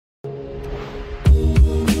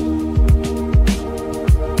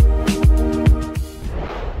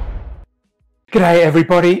G'day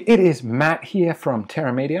everybody, it is Matt here from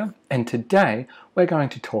Terra Media, and today we're going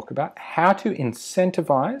to talk about how to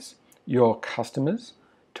incentivize your customers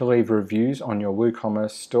to leave reviews on your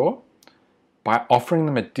WooCommerce store by offering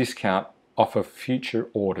them a discount off of future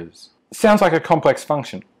orders. Sounds like a complex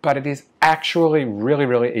function, but it is actually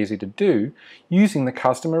really easy to do using the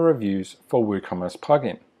customer reviews for WooCommerce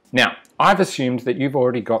plugin. Now, I've assumed that you've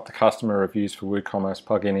already got the customer reviews for WooCommerce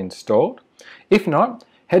plugin installed. If not,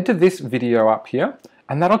 head to this video up here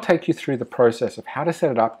and that'll take you through the process of how to set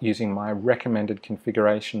it up using my recommended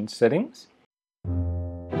configuration settings.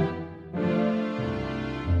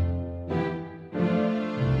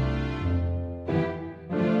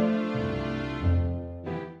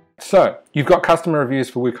 So, you've got customer reviews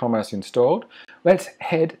for WooCommerce installed. Let's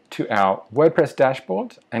head to our WordPress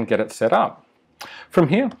dashboard and get it set up. From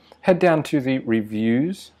here, head down to the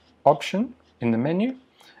Reviews option in the menu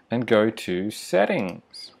and go to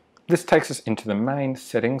Settings. This takes us into the main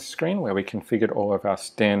settings screen where we configured all of our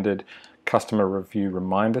standard customer review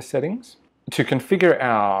reminder settings. To configure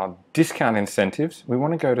our discount incentives, we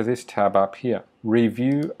want to go to this tab up here,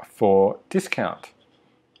 Review for Discount.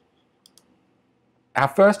 Our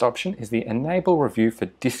first option is the Enable Review for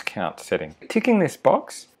Discount setting. Ticking this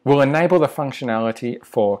box will enable the functionality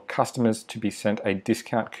for customers to be sent a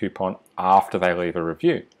discount coupon after they leave a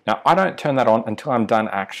review. Now, I don't turn that on until I'm done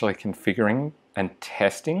actually configuring and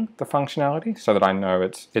testing the functionality so that I know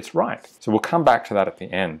it's right. So we'll come back to that at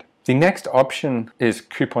the end. The next option is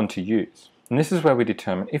Coupon to Use. And this is where we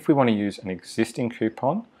determine if we want to use an existing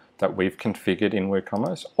coupon that we've configured in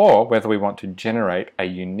WooCommerce or whether we want to generate a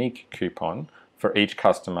unique coupon for each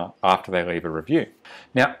customer after they leave a review.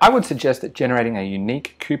 Now, I would suggest that generating a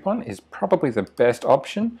unique coupon is probably the best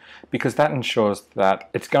option because that ensures that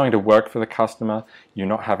it's going to work for the customer. You're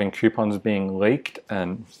not having coupons being leaked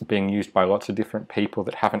and being used by lots of different people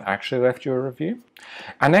that haven't actually left you a review.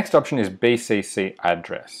 Our next option is BCC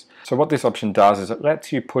address. So what this option does is it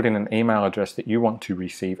lets you put in an email address that you want to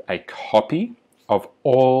receive a copy of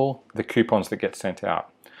all the coupons that get sent out.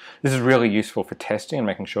 This is really useful for testing and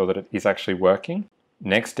making sure that it is actually working.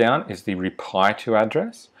 Next down is the reply to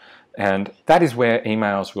address, and that is where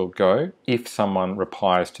emails will go if someone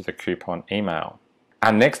replies to the coupon email.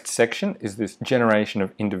 Our next section is this generation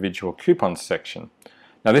of individual coupons section.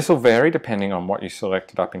 Now this will vary depending on what you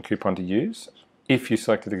selected up in Coupon to Use. If you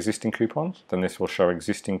selected existing coupons, then this will show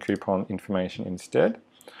existing coupon information instead.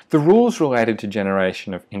 The rules related to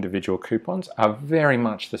generation of individual coupons are very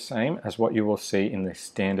much the same as what you will see in the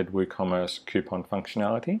standard WooCommerce coupon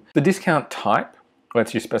functionality. The discount type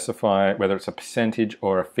lets you specify whether it's a percentage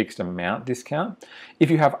or a fixed amount discount.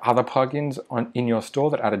 If you have other plugins in your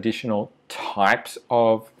store that add additional types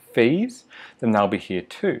of fees, then they'll be here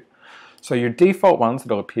too. So your default ones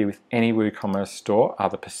that will appear with any WooCommerce store are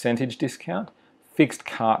the percentage discount, fixed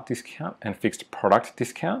cart discount, and fixed product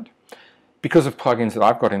discount. Because of plugins that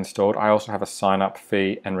I've got installed, I also have a sign-up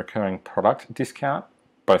fee and recurring product discount,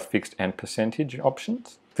 both fixed and percentage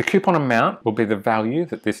options. The coupon amount will be the value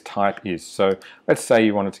that this type is. So let's say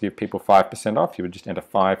you wanted to give people 5% off, you would just enter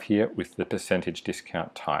 5 here with the percentage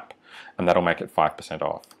discount type, and that'll make it 5%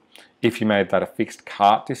 off. If you made that a fixed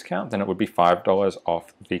cart discount, then it would be $5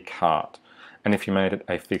 off the cart. And if you made it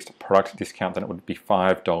a fixed product discount, then it would be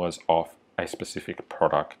 $5 off a specific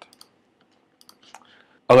product.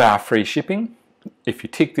 Allow free shipping. If you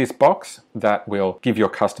tick this box, that will give your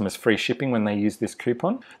customers free shipping when they use this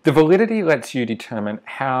coupon. The validity lets you determine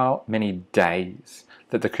how many days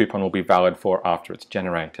that the coupon will be valid for after it's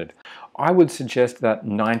generated. I would suggest that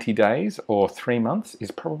 90 days or 3 months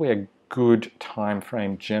is probably a good time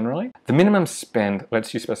frame generally. The minimum spend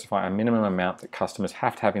lets you specify a minimum amount that customers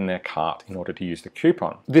have to have in their cart in order to use the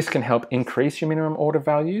coupon. This can help increase your minimum order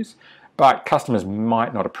values, but customers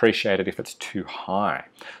might not appreciate it if it's too high.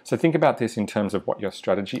 So think about this in terms of what your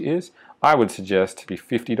strategy is. I would suggest to be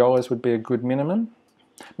 $50 would be a good minimum.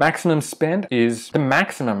 Maximum spend is the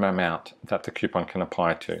maximum amount that the coupon can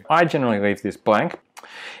apply to. I generally leave this blank.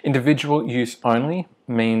 Individual use only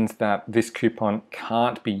means that this coupon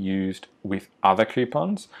can't be used with other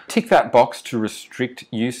coupons. Tick that box to restrict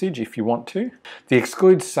usage if you want to. The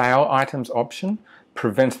Exclude Sale Items option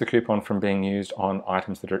prevents the coupon from being used on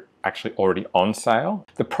items that are actually already on sale.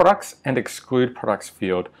 The Products and Exclude Products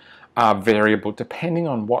field are variable depending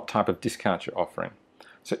on what type of discount you're offering.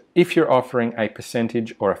 So if you're offering a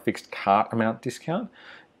percentage or a fixed cart amount discount,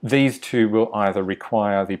 these two will either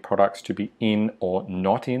require the products to be in or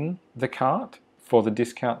not in the cart for the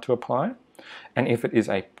discount to apply. And if it is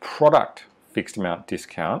a product fixed amount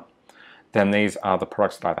discount, then these are the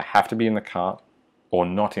products that either have to be in the cart or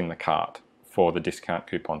not in the cart for the discount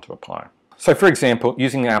coupon to apply. So for example,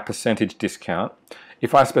 using our percentage discount,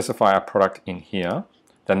 if I specify a product in here,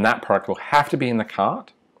 then that product will have to be in the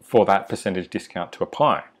cart for that percentage discount to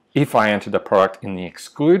apply. If I entered a product in the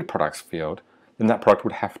exclude products field, then that product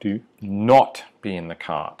would have to not be in the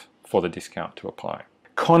cart for the discount to apply.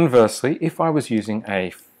 Conversely, if I was using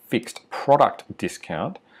a fixed product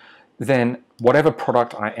discount, then whatever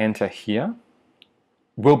product I enter here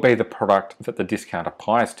will be the product that the discount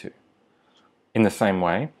applies to. In the same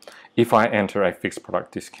way, if I enter a fixed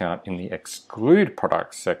product discount in the exclude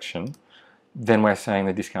products section, then we're saying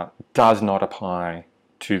the discount does not apply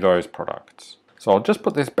to those products. So I'll just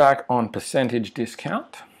put this back on percentage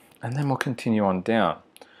discount, and then we'll continue on down.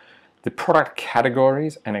 The product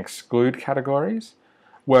categories and exclude categories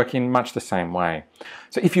work in much the same way.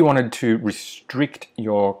 So if you wanted to restrict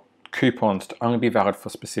your coupons to only be valid for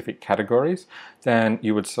specific categories, then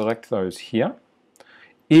you would select those here.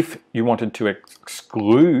 If you wanted to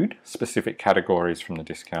exclude specific categories from the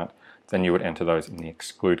discount, then you would enter those in the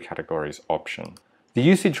exclude categories option. The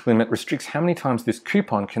usage limit restricts how many times this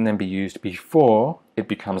coupon can then be used before it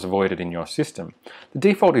becomes voided in your system. The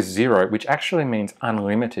default is 0, which actually means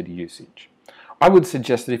unlimited usage. I would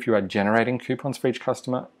suggest that if you are generating coupons for each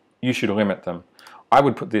customer, you should limit them. I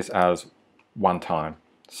would put this as one time.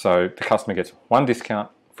 So the customer gets one discount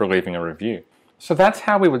for leaving a review. So that's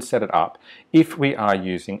how we would set it up if we are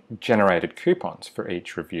using generated coupons for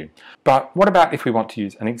each review. But what about if we want to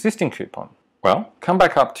use an existing coupon? Well, come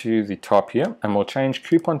back up to the top here and we'll change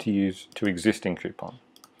coupon to use to existing coupon.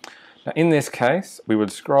 Now in this case, we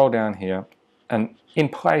would scroll down here, and in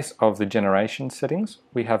place of the generation settings,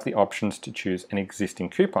 we have the options to choose an existing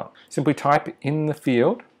coupon. Simply type in the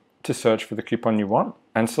field to search for the coupon you want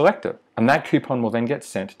and select it. And that coupon will then get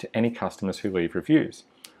sent to any customers who leave reviews.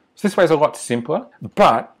 So this way is a lot simpler,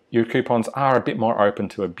 but your coupons are a bit more open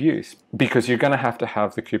to abuse because you're going to have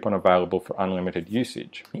the coupon available for unlimited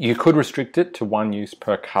usage. You could restrict it to one use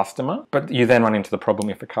per customer, but you then run into the problem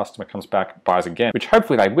if a customer comes back, buys again, which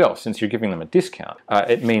hopefully they will since you're giving them a discount.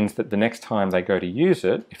 It means that the next time they go to use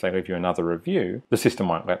it, if they leave you another review, the system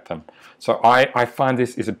won't let them. So I find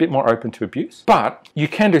this is a bit more open to abuse, but you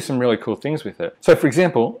can do some really cool things with it. So for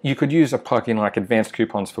example, you could use a plugin like Advanced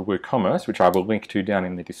Coupons for WooCommerce, which I will link to down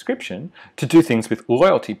in the description, to do things with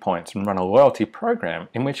loyalty points and run a loyalty program,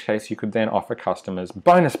 in which case you could then offer customers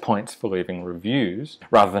bonus points for leaving reviews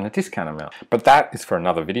rather than a discount amount. But that is for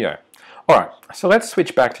another video. Alright, so let's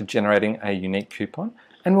switch back to generating a unique coupon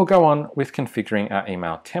and we'll go on with configuring our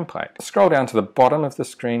email template. Scroll down to the bottom of the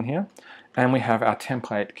screen here and we have our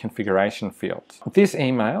template configuration fields. This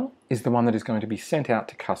email is the one that is going to be sent out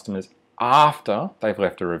to customers after they've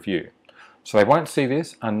left a review. So they won't see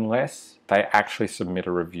this unless they actually submit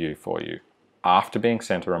a review for you, after being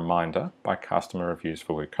sent a reminder by customer reviews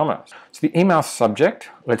for WooCommerce. So the email subject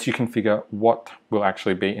lets you configure what will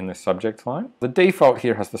actually be in the subject line. The default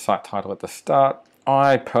here has the site title at the start.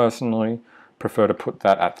 I personally prefer to put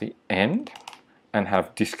that at the end and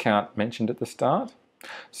have discount mentioned at the start.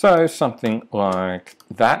 So something like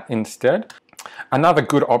that instead. Another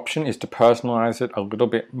good option is to personalize it a little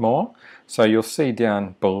bit more. So you'll see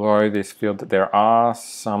down below this field that there are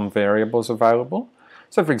some variables available.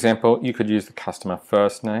 So for example, you could use the customer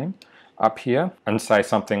first name up here and say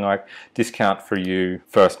something like discount for you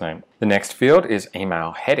first name. The next field is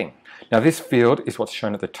email heading. Now this field is what's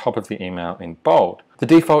shown at the top of the email in bold. The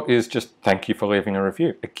default is just thank you for leaving a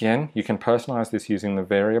review. Again, you can personalize this using the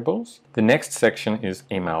variables. The next section is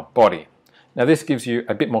email body. Now this gives you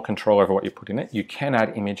a bit more control over what you put in it. You can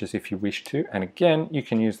add images if you wish to, and again, you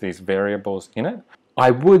can use these variables in it.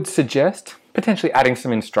 I would suggest potentially adding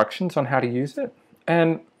some instructions on how to use it,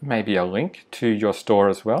 and maybe a link to your store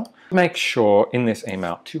as well. Make sure in this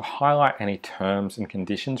email to highlight any terms and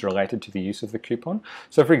conditions related to the use of the coupon.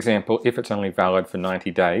 So for example, if it's only valid for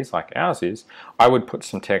 90 days like ours is, I would put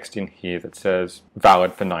some text in here that says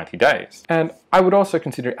valid for 90 days. And I would also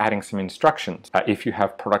consider adding some instructions. If you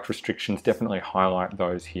have product restrictions, definitely highlight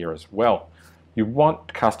those here as well. You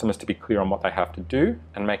want customers to be clear on what they have to do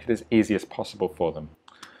and make it as easy as possible for them.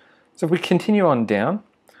 So if we continue on down,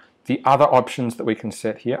 the other options that we can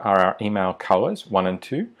set here are our email colors 1 and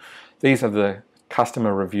 2. These are the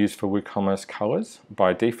customer reviews for WooCommerce colors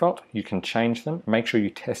by default. You can change them. Make sure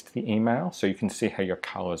you test the email so you can see how your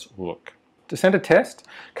colors look. To send a test,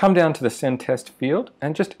 come down to the send test field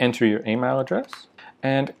and just enter your email address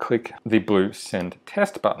and click the blue send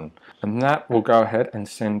test button. And that will go ahead and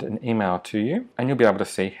send an email to you and you'll be able to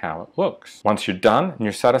see how it looks. Once you're done and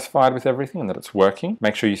you're satisfied with everything and that it's working,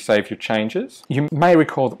 make sure you save your changes. You may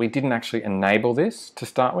recall that we didn't actually enable this to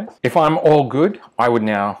start with. If I'm all good, I would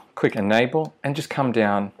now click enable and just come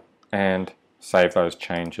down and save those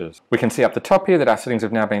changes. We can see up the top here that our settings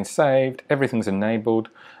have now been saved, everything's enabled,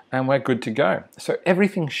 and we're good to go. So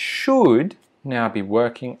everything should now be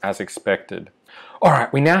working as expected. All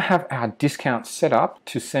right, we now have our discount set up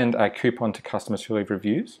to send a coupon to customers who leave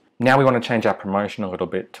reviews. Now we want to change our promotion a little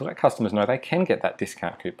bit to let customers know they can get that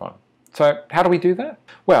discount coupon. So how do we do that?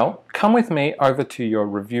 Well, come with me over to your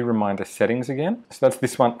review reminder settings again. So that's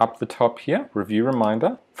this one up the top here, review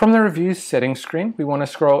reminder. From the reviews settings screen, we want to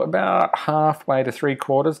scroll about halfway to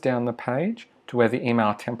 3/4 down the page to where the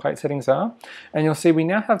email template settings are. And you'll see we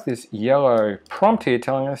now have this yellow prompt here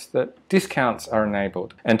telling us that discounts are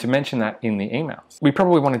enabled and to mention that in the emails. We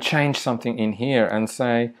probably want to change something in here and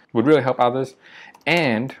say, would really help others,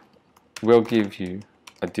 and we'll give you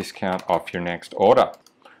a discount off your next order.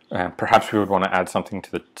 Perhaps we would want to add something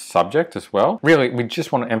to the subject as well. Really, we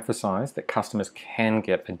just want to emphasize that customers can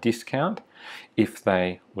get a discount if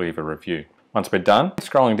they leave a review. Once we're done,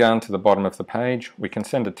 scrolling down to the bottom of the page, we can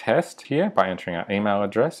send a test here by entering our email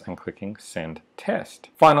address and clicking Send Test.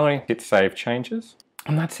 Finally, hit Save Changes,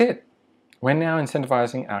 and that's it. We're now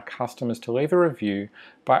incentivizing our customers to leave a review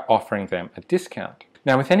by offering them a discount.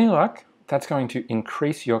 Now, with any luck, that's going to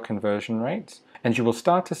increase your conversion rates, and you will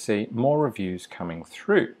start to see more reviews coming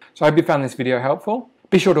through. So I hope you found this video helpful.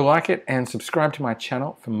 Be sure to like it and subscribe to my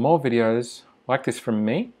channel for more videos like this from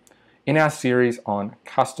me in our series on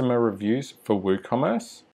customer reviews for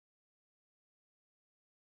WooCommerce.